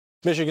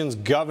Michigan's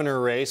governor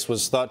race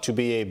was thought to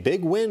be a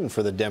big win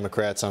for the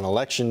Democrats on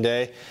Election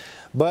Day,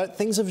 but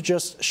things have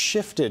just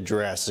shifted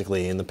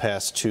drastically in the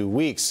past 2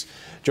 weeks.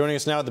 Joining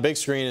us now at the big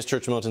screen is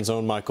Church Militan's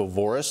own Michael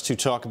Voris to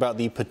talk about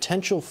the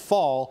potential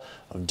fall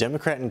of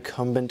Democrat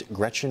incumbent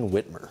Gretchen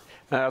Whitmer.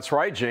 That's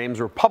right,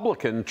 James.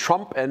 Republican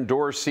Trump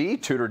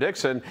endorsee Tudor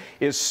Dixon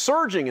is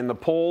surging in the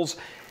polls,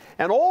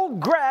 and old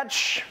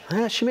Gretch,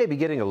 she may be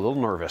getting a little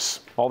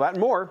nervous. All that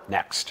and more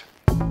next.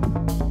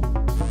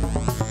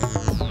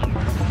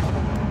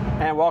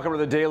 And welcome to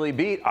the Daily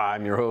Beat.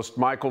 I'm your host,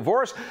 Michael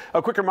Voris.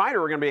 A quick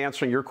reminder, we're going to be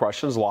answering your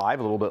questions live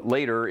a little bit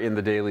later in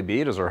the Daily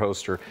Beat as our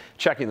hosts are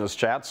checking those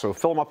chats, so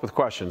fill them up with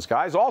questions,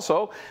 guys.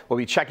 Also, we'll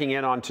be checking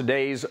in on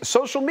today's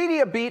social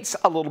media beats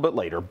a little bit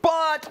later.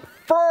 But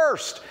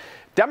first,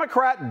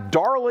 Democrat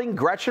darling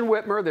Gretchen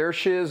Whitmer, there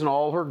she is in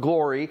all her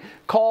glory,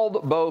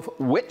 called both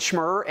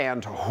Whitmer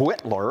and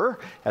Whitler,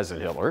 as in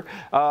Hitler,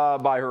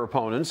 by her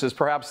opponents, is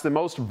perhaps the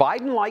most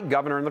Biden-like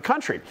governor in the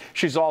country.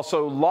 She's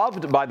also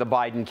loved by the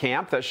Biden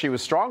camp, that she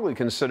was strongly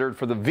considered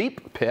for the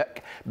Veep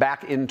pick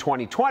back in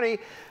 2020.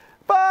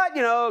 But,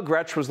 you know,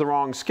 Gretch was the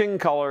wrong skin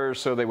color,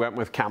 so they went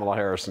with Kamala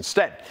Harris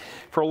instead.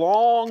 For a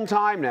long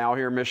time now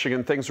here in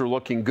Michigan, things are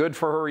looking good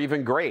for her,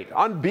 even great,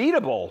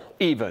 unbeatable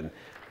even.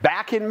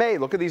 Back in May,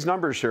 look at these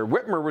numbers here.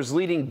 Whitmer was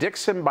leading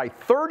Dixon by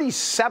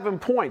 37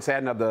 points. They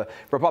hadn't had the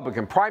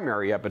Republican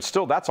primary yet, but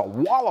still, that's a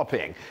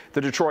walloping.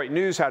 The Detroit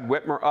News had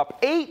Whitmer up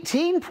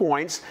 18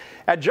 points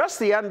at just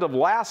the end of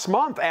last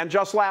month, and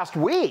just last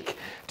week,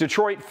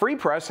 Detroit Free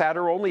Press had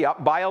her only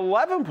up by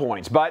 11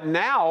 points. But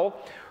now,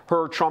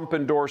 her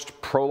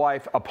Trump-endorsed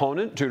pro-life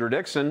opponent, Tudor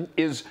Dixon,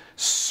 is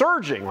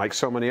surging like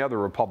so many other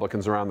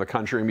Republicans around the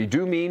country, and we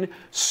do mean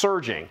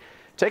surging.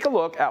 Take a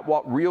look at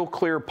what Real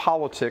Clear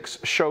Politics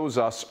shows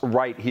us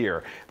right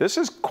here. This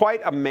is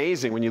quite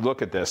amazing when you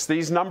look at this.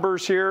 These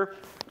numbers here,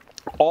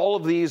 all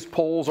of these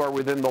polls are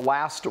within the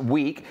last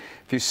week.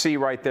 If you see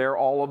right there,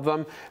 all of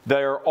them,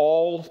 they're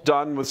all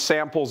done with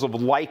samples of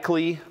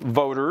likely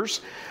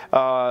voters.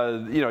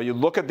 You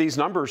look at these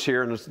numbers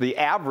here, and the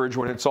average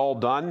when it's all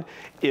done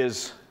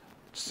is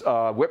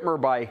Whitmer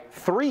by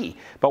 3,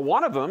 but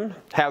one of them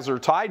has her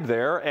tied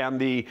there, and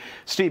the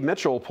Steve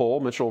Mitchell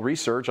poll, Mitchell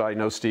Research, I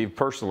know Steve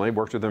personally,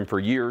 worked with him for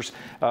years,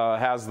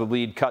 has the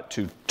lead cut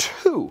to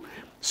 2.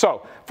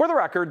 So, for the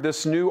record,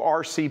 this new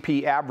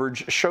RCP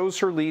average shows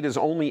her lead is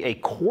only a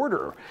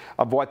quarter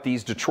of what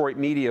these Detroit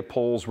media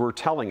polls were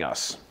telling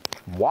us.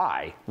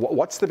 Why?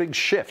 What's the big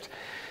shift?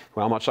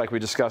 Well, much like we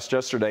discussed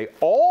yesterday,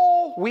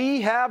 all we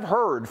have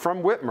heard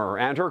from Whitmer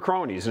and her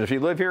cronies, and if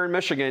you live here in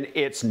Michigan,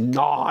 it's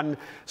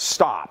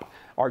non-stop,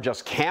 are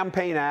just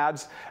campaign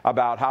ads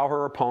about how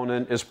her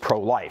opponent is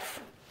pro-life.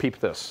 Peep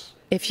this.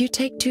 If you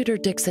take Tudor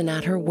Dixon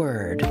at her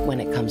word when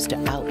it comes to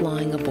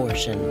outlawing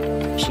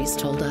abortion, she's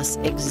told us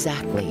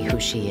exactly who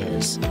she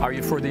is. Are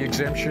you for the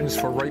exemptions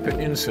for rape and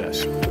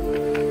incest?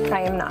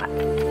 I am not.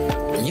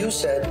 You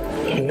said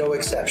no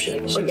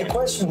exception. But the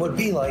question would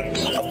be like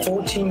a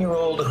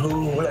 14-year-old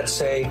who, let's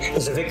say,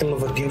 is a victim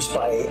of abuse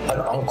by an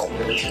uncle.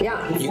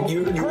 Yeah.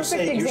 You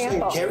say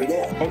carry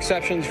that. No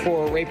exceptions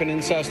for rape and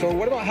incest, or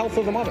what about health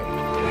of the mother?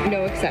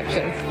 No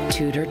exceptions.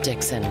 Tudor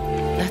Dixon.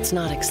 That's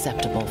not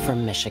acceptable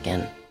from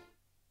Michigan.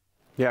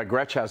 Yeah,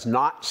 Gretch has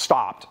not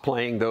stopped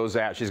playing those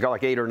ads. She's got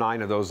like 8 or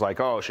 9 of those, like,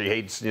 oh, she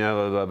hates,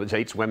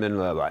 hates women,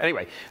 blah, blah.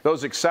 Anyway,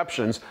 those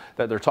exceptions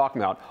that they're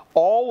talking about,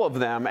 all of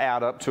them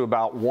add up to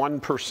about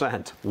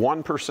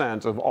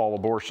 1% of all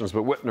abortions.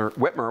 But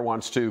Whitmer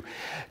wants to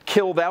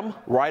kill them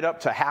right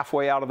up to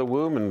halfway out of the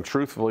womb, and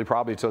truthfully,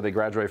 probably until they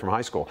graduate from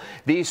high school.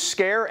 These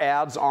scare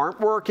ads aren't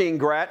working,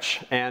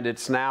 Gretch, and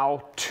it's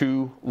now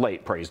too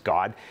late, praise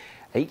God.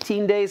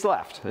 18 days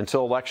left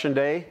until Election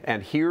Day,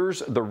 and here's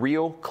the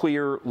Real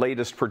Clear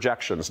latest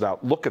projections. Now,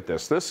 look at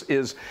this. This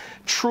is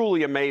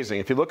truly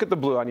amazing. If you look at the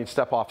blue, I need to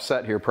step off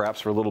set here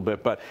perhaps for a little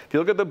bit, but if you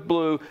look at the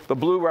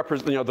blue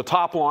represents, the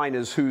top line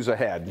is who's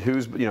ahead,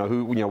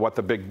 what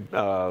the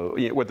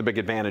big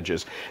advantage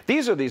is.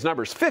 These are these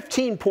numbers.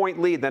 15-point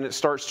lead, then it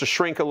starts to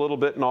shrink a little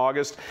bit in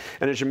August,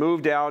 and as you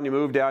move down,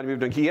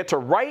 you get to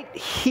right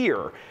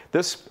here,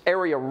 this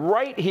area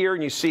right here,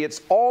 and you see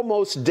it's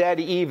almost dead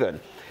even.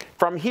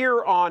 From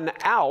here on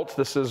out,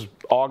 this is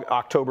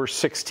October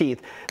 16th,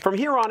 from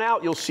here on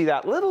out, you'll see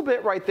that little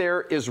bit right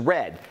there is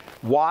red.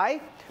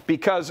 Why?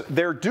 Because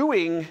they're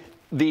doing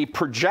the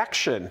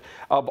projection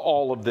of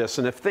all of this.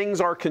 And if things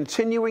are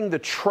continuing the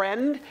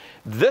trend,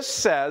 this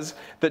says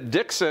that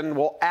Dixon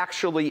will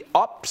actually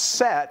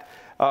upset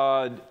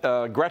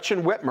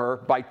Gretchen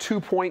Whitmer by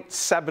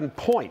 2.7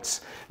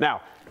 points.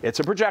 Now,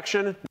 it's a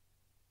projection.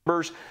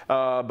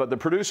 But the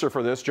producer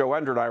for this, Joe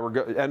Enders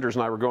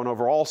and I were going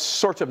over all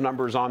sorts of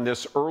numbers on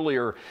this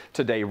earlier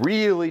today,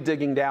 really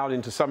digging down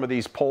into some of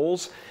these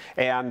polls,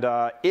 and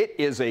it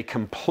is a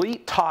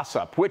complete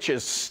toss-up, which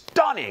is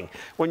stunning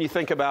when you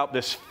think about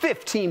this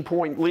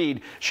 15-point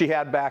lead she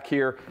had back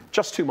here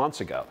just 2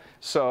 months ago.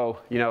 So,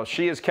 you know,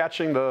 she is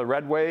catching the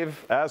red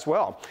wave as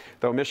well.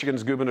 Though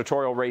Michigan's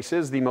gubernatorial race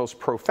is the most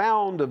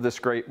profound of this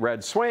great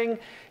red swing,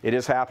 it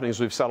is happening, as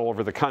we've said, all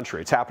over the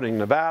country. It's happening in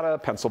Nevada,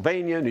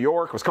 Pennsylvania, New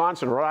York,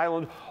 Wisconsin, Rhode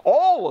Island,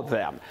 all of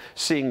them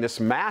seeing this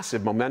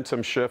massive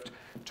momentum shift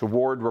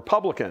toward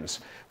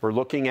Republicans. We're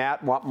looking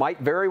at what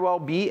might very well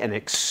be an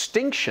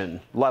extinction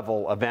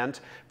level event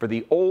for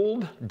the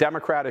old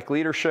Democratic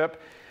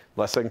leadership,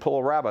 unless they can pull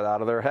a rabbit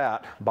out of their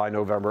hat by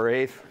November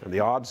 8th, and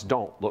the odds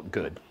don't look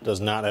good. Does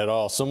not at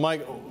all. So,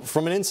 Mike,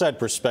 from an inside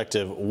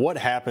perspective, what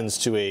happens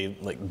to a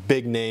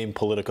big name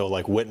Politico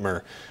like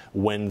Whitmer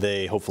when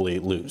they hopefully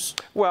lose?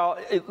 Well,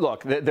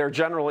 look,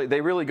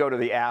 they really go to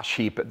the ash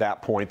heap at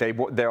that point.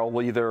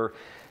 They'll either,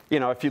 you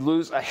know, if you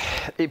lose,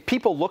 if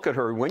people look at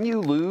her, when you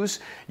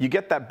lose, you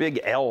get that big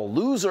L,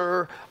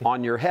 loser,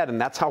 on your head, and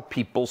that's how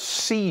people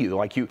see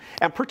you.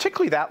 And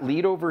particularly that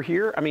lead over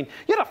here. I mean,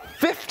 you had a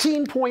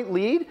 15-point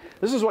lead.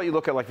 This is what you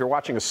look at like you're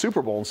watching a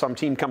Super Bowl and some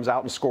team comes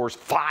out and scores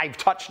 5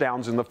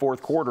 touchdowns in the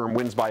fourth quarter and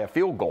wins by a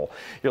field goal.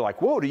 You're like,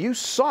 whoa, do you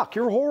suck?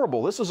 You're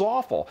horrible. This is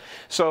awful.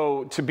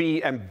 So to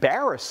be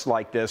embarrassed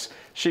like this,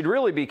 she'd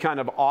really be kind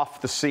of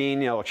off the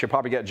scene. You know, she'll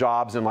probably get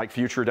jobs in like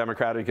future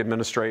Democratic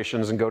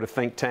administrations and go to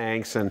think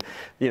tanks, and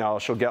you know,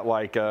 she'll get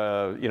like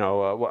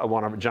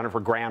one of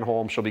Jennifer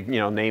Granholm. She'll be, you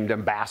know, named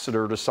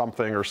ambassador to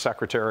something or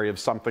secretary of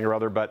something or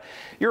other. But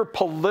your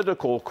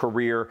political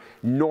career,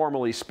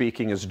 normally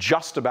speaking, is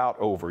just about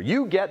over.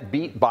 You get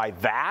beat by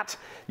that,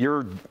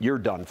 you're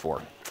done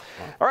for.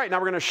 All right, now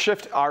we're going to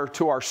shift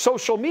to our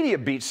social media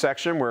beat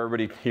section, where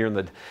everybody here in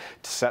the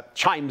set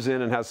chimes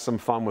in and has some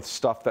fun with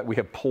stuff that we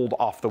have pulled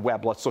off the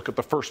web. Let's look at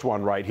the first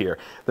one right here.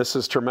 This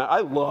is tremendous. I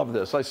love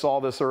this. I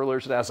saw this earlier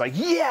today. I was like,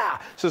 yeah,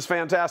 this is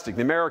fantastic.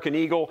 The American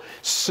eagle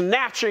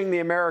snatching the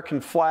American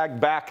flag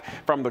back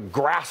from the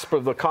grasp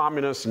of the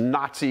communist,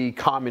 Nazi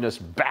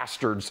communist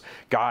bastards.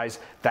 Guys,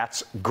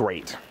 that's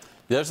great.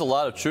 There's a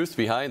lot of truth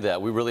behind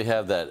that. We really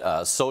have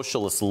that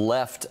socialist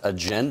left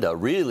agenda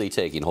really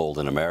taking hold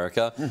in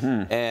America.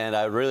 Mm-hmm. And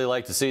I'd really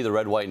like to see the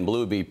red, white, and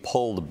blue be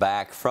pulled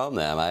back from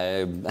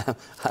them.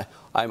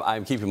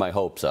 I'm keeping my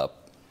hopes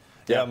up.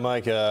 Yeah,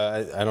 Mike,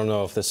 I don't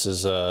know if this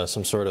is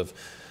some sort of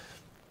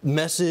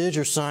message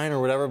or sign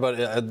or whatever,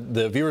 but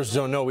the viewers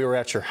don't know we were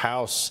at your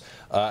house,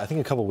 I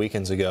think a couple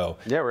weekends ago.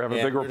 Yeah, we're having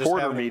a big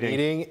reporter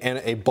meeting.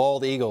 And a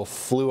bald eagle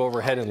flew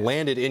overhead and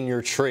landed in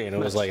your tree, and it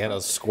was like had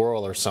a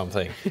squirrel or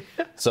something.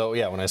 So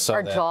yeah, when I saw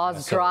our that,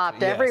 jaws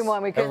dropped. Yes.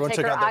 Everyone, we couldn't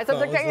take our eyes off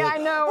the camera. Yeah, I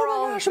know. We're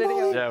all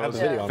video. Yeah, it was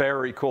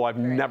very cool. I've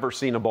never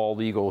seen a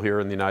bald eagle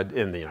here in the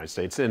United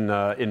States,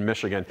 in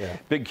Michigan. Yeah.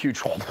 Big,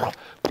 huge,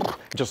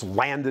 just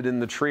landed in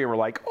the tree, and we're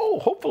like, oh,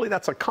 hopefully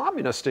that's a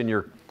communist in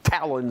your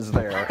talons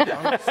there.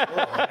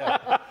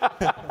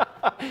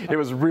 It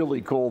was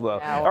really cool, though.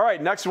 Wow. All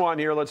right, next one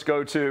here. Let's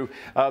go to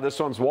this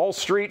one's Wall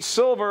Street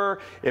Silver.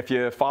 If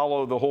you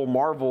follow the whole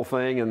Marvel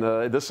thing, and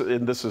this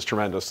is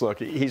tremendous. Look,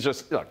 he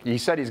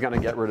said he's going to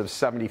get rid of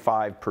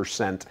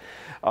 75%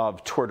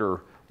 of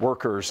Twitter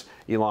workers.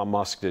 Elon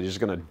Musk did. He's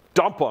going to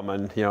dump them,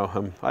 and you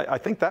know, I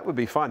think that would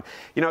be fun.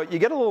 You know, you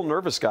get a little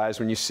nervous, guys,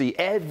 when you see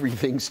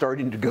everything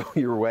starting to go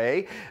your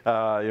way. You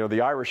know, the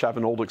Irish have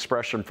an old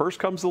expression: first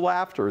comes the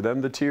laughter, then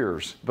the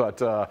tears.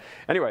 But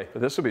anyway,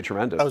 this would be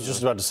tremendous. I was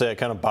just about to say, it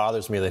kind of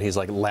bothers me that he's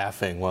like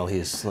laughing while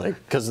he's like,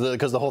 because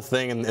the whole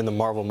thing in the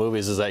Marvel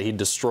movies is that he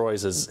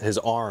destroys his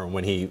arm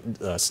when he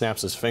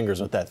snaps his fingers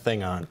with that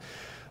thing on.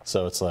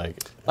 So it's like,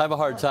 I have a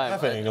hard time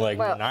laughing like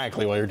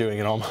maniacally while you're doing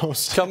it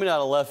almost. Coming out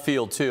of left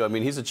field too. I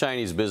mean, he's a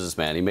Chinese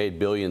businessman. He made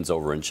billions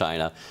over in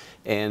China,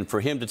 and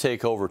for him to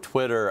take over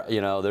Twitter, you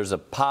know, there's a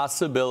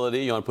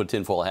possibility, you want to put a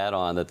tinfoil hat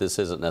on, that this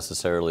isn't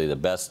necessarily the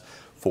best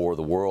for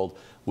the world.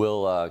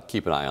 We'll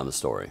keep an eye on the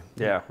story.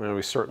 Yeah,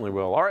 we certainly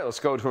will. All right, let's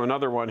go to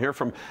another one here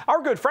from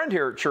our good friend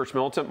here at Church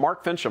Militant,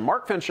 Mark Fincham.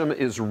 Mark Fincham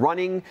is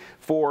running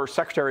for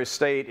Secretary of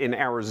State in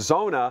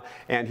Arizona,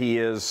 and he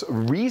is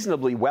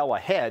reasonably well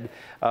ahead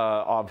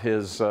of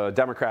his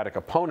Democratic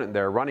opponent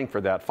there, running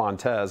for that,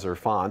 Fontes.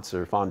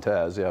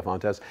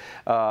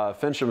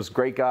 Fincham's a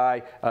great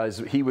guy.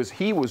 He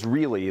was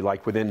really,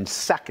 like, within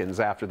seconds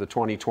after the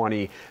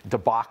 2020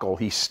 debacle,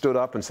 he stood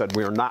up and said,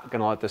 we are not going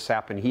to let this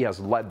happen. He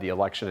has led the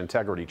election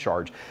integrity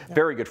charge.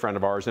 Very good friend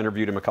of ours.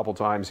 Interviewed him a couple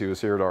times. He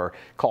was here at our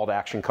Call to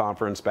Action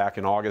conference back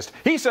in August.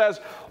 He says,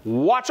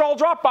 watch all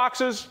drop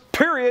boxes,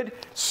 period.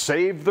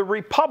 Save the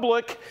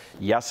republic.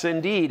 Yes,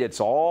 indeed. It's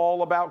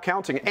all about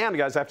counting. And,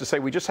 guys, I have to say,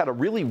 we just had a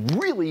really,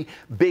 really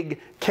big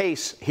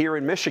case here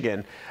in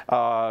Michigan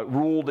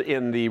ruled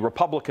in the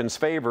Republicans'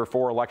 favor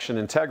for election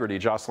integrity.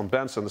 Jocelyn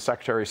Benson, the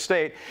Secretary of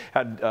State,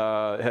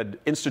 had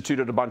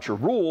instituted a bunch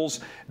of rules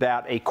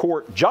that a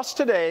court just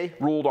today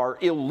ruled are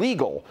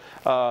illegal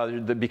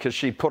because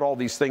she put all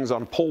these things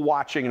on poll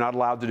watching. You're not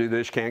allowed to do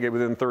this. You can't get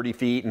within 30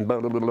 feet and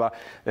blah, blah, blah, blah.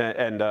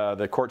 And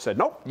the court said,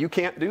 nope, you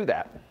can't do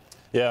that.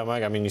 Yeah,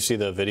 Mike, I mean, you see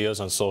the videos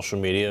on social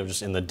media of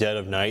just in the dead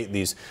of night,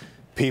 these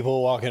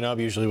people walking up,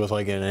 usually with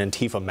like an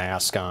Antifa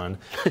mask on,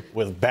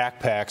 with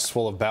backpacks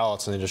full of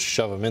ballots, and they just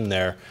shove them in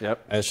there.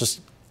 Yep. And it's just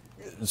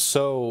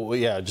so,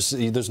 yeah, just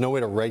there's no way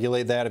to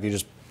regulate that if you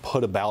just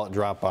put a ballot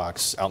drop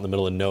box out in the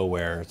middle of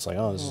nowhere. It's like,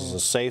 oh, this is a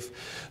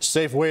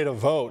safe way to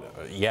vote.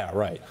 Yeah,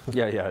 right.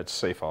 Yeah, it's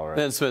safe, all right.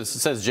 And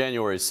since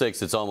January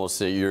 6th, it's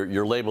almost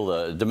you're labeled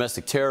a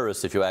domestic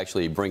terrorist if you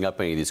actually bring up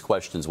any of these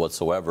questions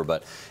whatsoever.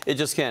 But it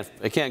just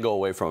can't go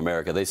away from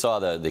America. They saw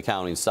the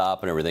counting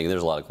stop and everything. And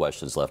there's a lot of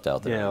questions left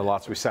out there. Yeah,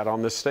 lots. We sat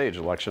on this stage,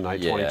 election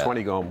night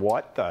 2020, going,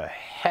 what the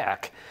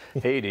heck?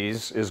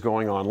 Hades is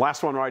going on.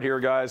 Last one right here,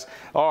 guys.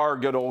 Our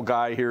good old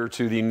guy here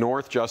to the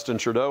north, Justin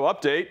Trudeau.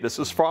 Update. This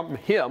is from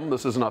him.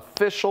 This is an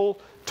official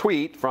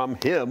tweet from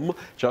him,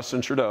 Justin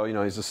Trudeau. You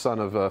know, he's the son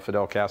of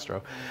Fidel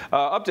Castro.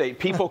 Update.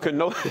 People can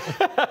no...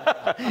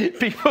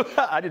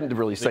 I didn't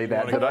really say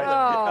that, did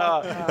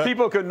I?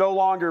 People can no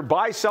longer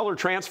buy, sell, or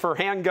transfer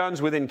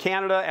handguns within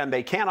Canada, and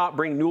they cannot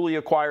bring newly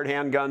acquired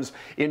handguns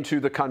into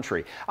the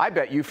country. I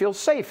bet you feel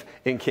safe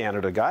in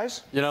Canada,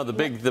 guys. You know, the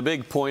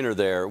big pointer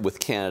there with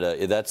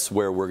Canada, that's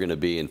where we're going to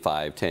be in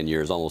 5, 10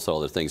 years, almost all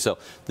other things. So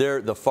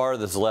the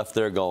farthest left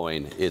they're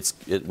going,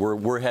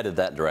 we're headed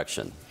that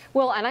direction.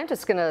 Well, and I'm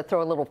just going to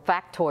throw a little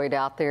factoid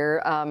out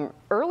there.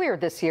 Earlier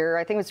this year,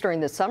 I think it was during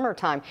the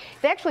summertime,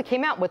 they actually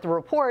came out with a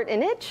report,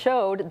 and it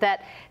showed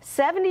that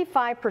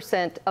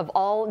 75% of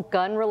all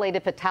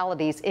gun-related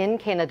fatalities in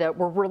Canada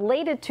were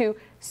related to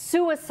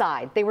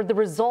suicide. They were the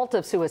result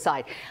of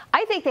suicide.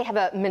 I think they have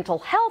a mental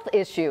health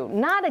issue,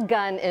 not a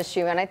gun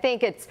issue, and I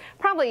think it's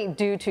probably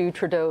due to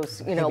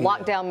Trudeau's,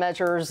 lockdown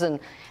measures and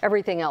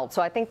everything else.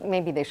 So I think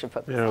maybe they should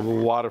focus. Yeah, a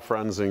lot of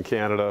friends in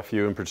Canada, a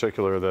few in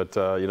particular, that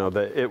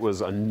that it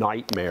was a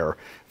nightmare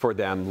for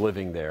them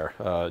living there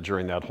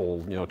during that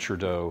whole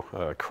Trudeau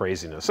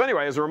craziness.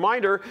 Anyway, as a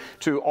reminder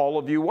to all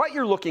of you, what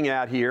you're looking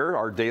at here,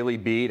 our daily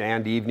beat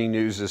and evening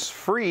news, is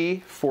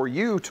free for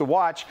you to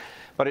watch.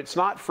 But it's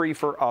not free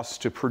for us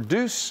to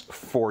produce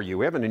for you.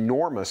 We have an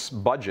enormous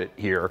budget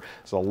here.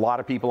 There's a lot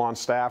of people on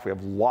staff. We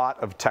have a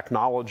lot of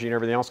technology and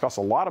everything else. It costs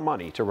a lot of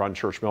money to run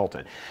Church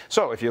Militant.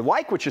 So if you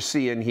like what you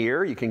see in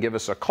here, you can give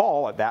us a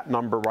call at that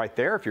number right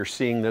there. If you're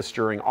seeing this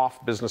during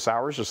off business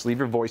hours, just leave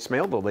your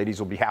voicemail. The ladies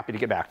will be happy to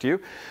get back to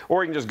you.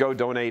 Or you can just go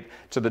donate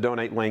to the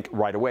donate link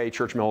right away,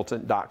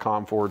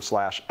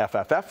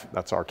 churchmilitant.com/FFF.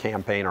 That's our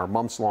campaign, our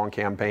months-long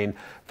campaign,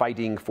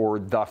 fighting for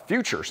the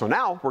future. So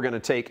now we're going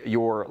to take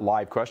your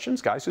live questions.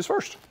 Guys, who's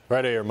first?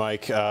 Right here,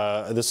 Mike.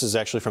 This is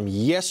actually from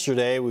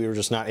yesterday. We were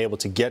just not able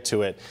to get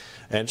to it.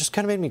 And it just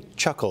kind of made me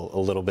chuckle a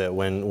little bit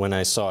when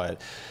I saw it. It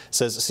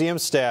says, CM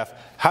staff,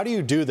 how do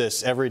you do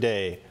this every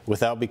day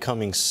without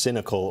becoming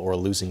cynical or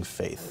losing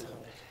faith?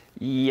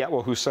 Yeah,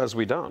 well, who says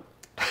we don't?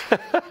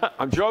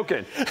 I'm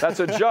joking. That's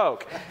a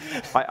joke.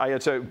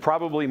 I'd say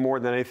probably more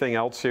than anything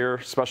else here,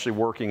 especially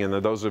working in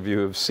those of you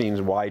who have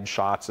seen wide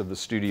shots of the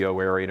studio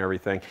area and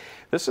everything,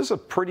 this is a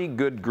pretty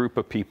good group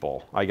of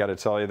people. I got to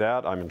tell you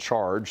that. I'm in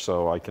charge,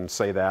 so I can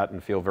say that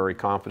and feel very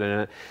confident in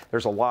it.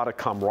 There's a lot of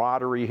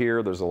camaraderie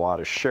here. There's a lot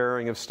of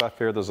sharing of stuff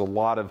here. There's a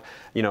lot of,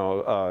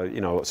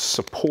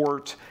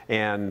 support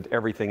and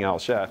everything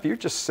else. Yeah, if you're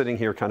just sitting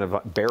here kind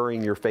of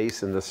burying your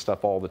face in this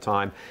stuff all the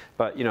time,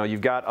 but,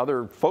 you've got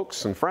other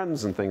folks and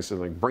friends and things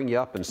that bring you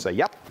up and say,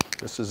 yep,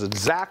 this is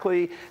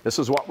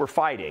what we're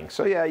fighting.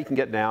 So yeah, you can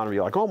get down and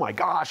be like, oh my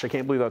gosh, I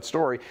can't believe that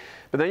story.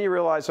 But then you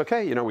realize,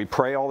 okay, we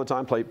pray all the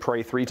time,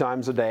 pray 3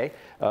 times a day,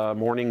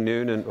 morning,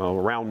 noon, and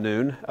around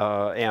noon,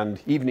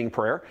 and evening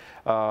prayer.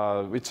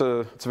 It's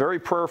a very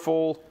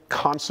prayerful,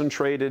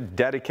 concentrated,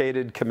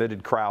 dedicated,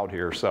 committed crowd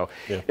here. So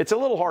It's a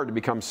little hard to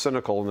become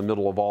cynical in the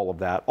middle of all of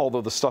that,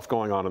 although the stuff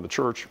going on in the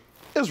church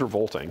is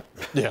revolting.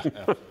 Yeah.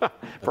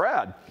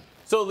 Brad.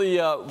 So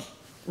the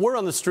word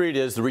on the street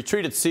is the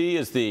retreat at sea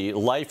is the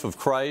life of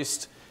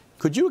Christ.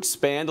 Could you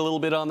expand a little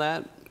bit on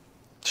that?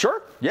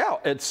 Sure. Yeah.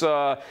 It's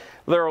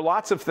there are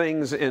lots of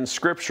things in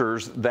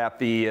scriptures that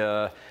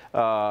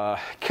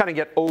kind of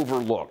get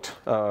overlooked,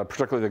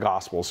 particularly the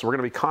Gospels. So we're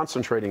going to be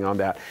concentrating on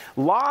that.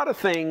 A lot of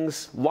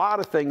things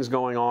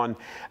going on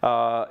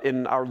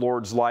in our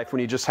Lord's life when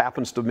he just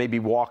happens to maybe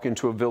walk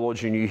into a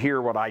village and you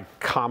hear what I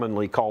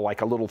commonly call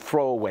like a little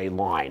throwaway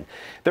line.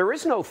 There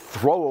is no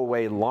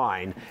throwaway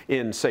line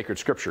in sacred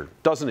scripture.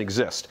 It doesn't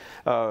exist.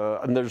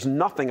 And there's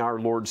nothing our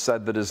Lord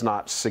said that is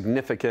not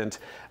significant.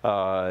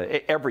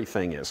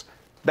 Everything is.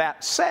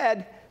 That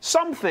said,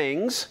 some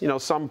things,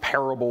 some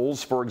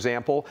parables, for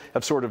example,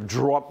 have sort of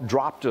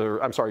jumped to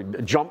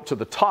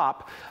the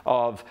top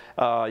of,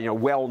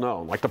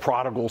 well-known, like the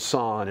prodigal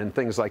son and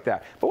things like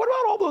that. But what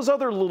about all those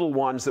other little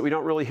ones that we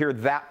don't really hear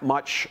that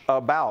much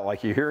about?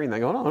 Like you're hearing,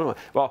 they go, no.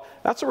 Well,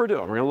 that's what we're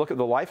doing. We're going to look at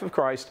the life of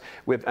Christ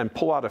and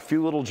pull out a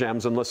few little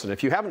gems. And listen,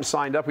 if you haven't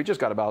signed up, we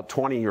just got about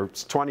 20 or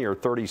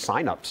 30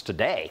 sign-ups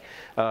today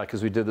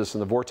because we did this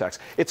in the Vortex.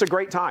 It's a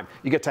great time.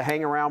 You get to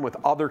hang around with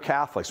other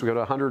Catholics. We got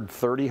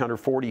 130,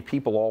 140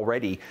 people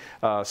already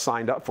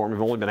signed up for them.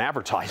 We've only been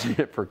advertising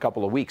it for a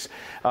couple of weeks.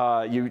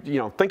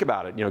 Think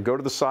about it. Go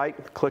to the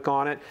site, click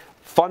on it.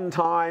 fun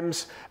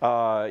times,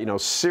 you know,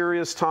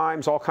 serious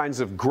times, all kinds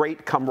of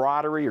great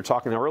camaraderie. You're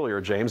talking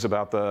earlier, James,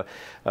 about the,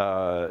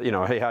 you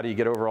know, hey, how do you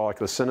get over all like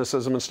the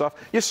cynicism and stuff?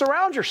 You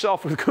surround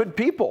yourself with good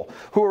people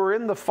who are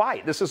in the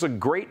fight. This is a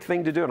great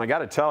thing to do, and I got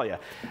to tell you,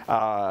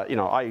 you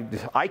know,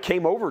 I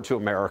came over to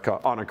America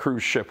on a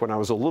cruise ship when I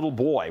was a little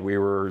boy.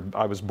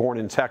 I was born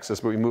in Texas,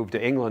 but we moved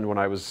to England when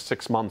I was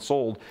 6 months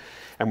old,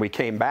 and we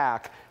came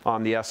back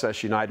on the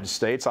SS United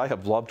States. I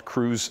have loved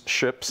cruise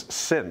ships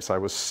since. I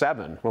was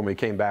 7 when we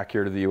came back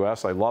here to the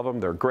U.S. I love them.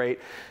 They're great.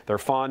 They're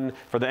fun.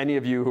 For any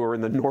of you who are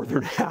in the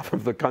northern half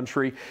of the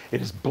country,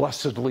 it is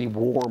blessedly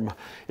warm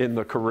in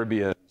the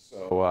Caribbean.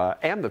 So,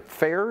 and the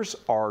fares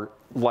are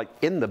like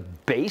in the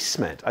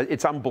basement.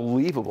 It's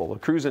unbelievable. The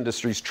cruise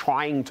industry is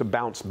trying to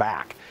bounce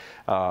back.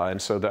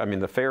 And so, I mean,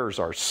 the fares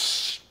are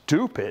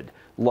stupid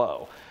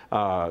low.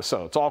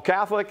 So it's all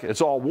Catholic,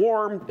 it's all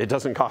warm, it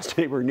doesn't cost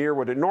anywhere near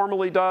what it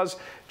normally does.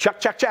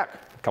 Check, check,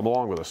 check. Come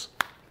along with us.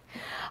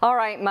 All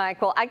right,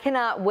 Michael, I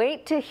cannot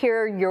wait to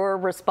hear your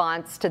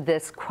response to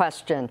this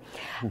question.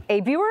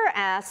 A viewer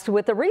asked,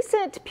 with a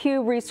recent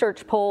Pew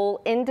Research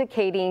poll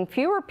indicating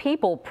fewer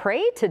people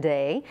pray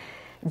today,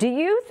 do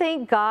you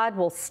think God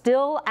will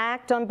still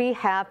act on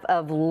behalf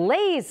of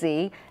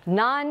lazy,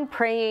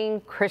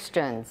 non-praying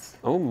Christians?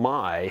 Oh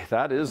my,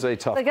 that is a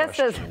tough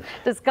question.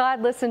 Does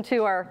God listen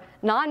to our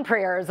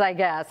non-prayers, I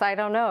guess? I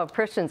don't know.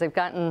 Christians have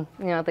gotten,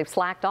 you know, they've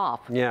slacked off.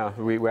 Yeah,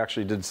 we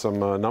actually did some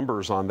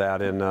numbers on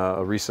that in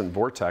a recent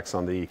Vortex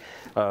on the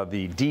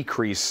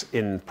decrease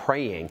in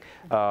praying.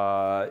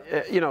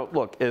 You know,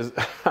 look,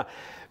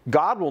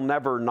 God will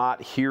never not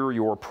hear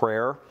your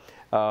prayer.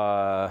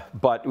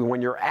 But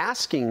when you're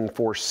asking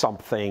for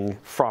something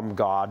from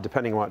God,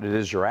 depending on what it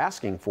is you're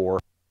asking for,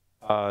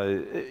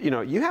 you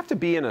know, you have to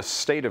be in a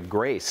state of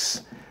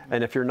grace.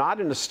 And if you're not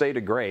in a state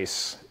of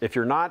grace, if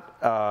you're not,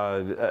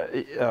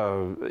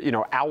 you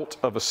know, out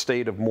of a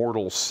state of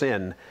mortal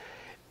sin,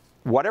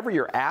 whatever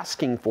you're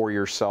asking for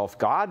yourself,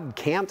 God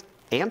can't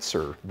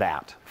answer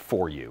that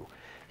for you.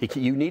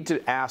 You need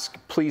to ask,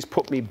 please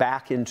put me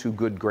back into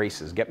good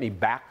graces. Get me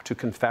back to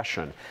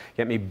confession.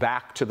 Get me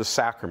back to the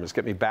sacraments.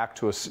 Get me back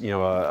to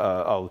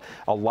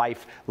a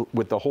life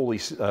with the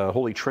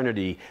Holy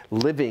Trinity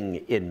living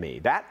in me.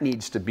 That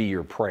needs to be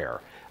your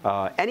prayer.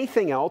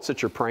 Anything else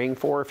that you're praying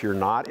for, if you're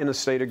not in a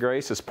state of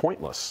grace, is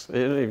pointless.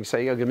 You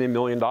say, give me $1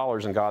 million,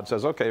 and God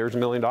says, okay, here's $1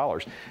 million.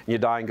 And you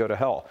die and go to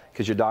hell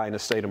because you die in a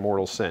state of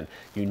mortal sin.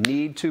 You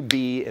need to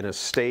be in a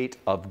state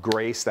of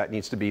grace. That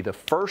needs to be the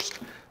first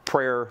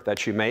prayer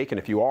that you make. And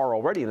if you are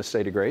already in a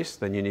state of grace,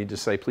 then you need to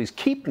say, please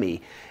keep me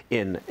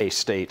in a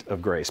state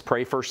of grace.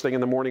 Pray first thing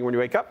in the morning when you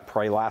wake up,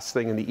 pray last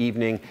thing in the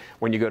evening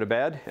when you go to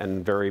bed,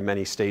 and very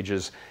many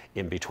stages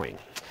in between.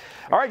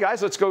 All right,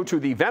 guys, let's go to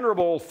the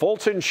Venerable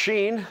Fulton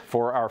Sheen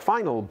for our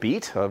final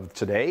beat of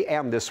today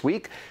and this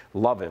week.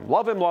 Love him,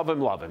 love him, love him,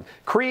 love him.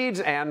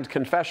 Creeds and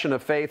confession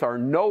of faith are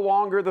no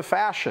longer the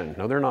fashion.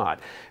 No, they're not.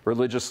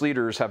 Religious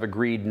leaders have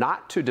agreed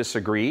not to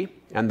disagree,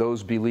 and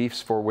those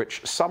beliefs for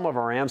which some of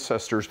our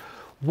ancestors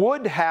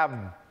would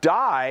have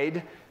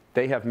died,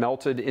 they have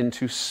melted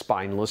into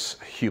spineless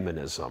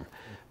humanism.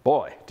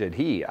 Boy, did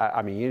he.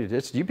 I mean,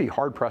 you'd be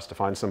hard-pressed to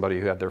find somebody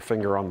who had their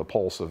finger on the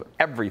pulse of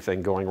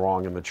everything going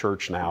wrong in the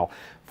church now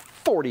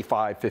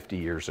 45, 50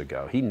 years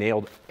ago. He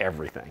nailed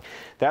everything.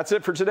 That's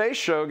it for today's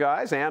show,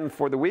 guys. And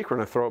for the week, we're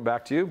going to throw it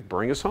back to you.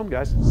 Bring us home,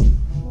 guys.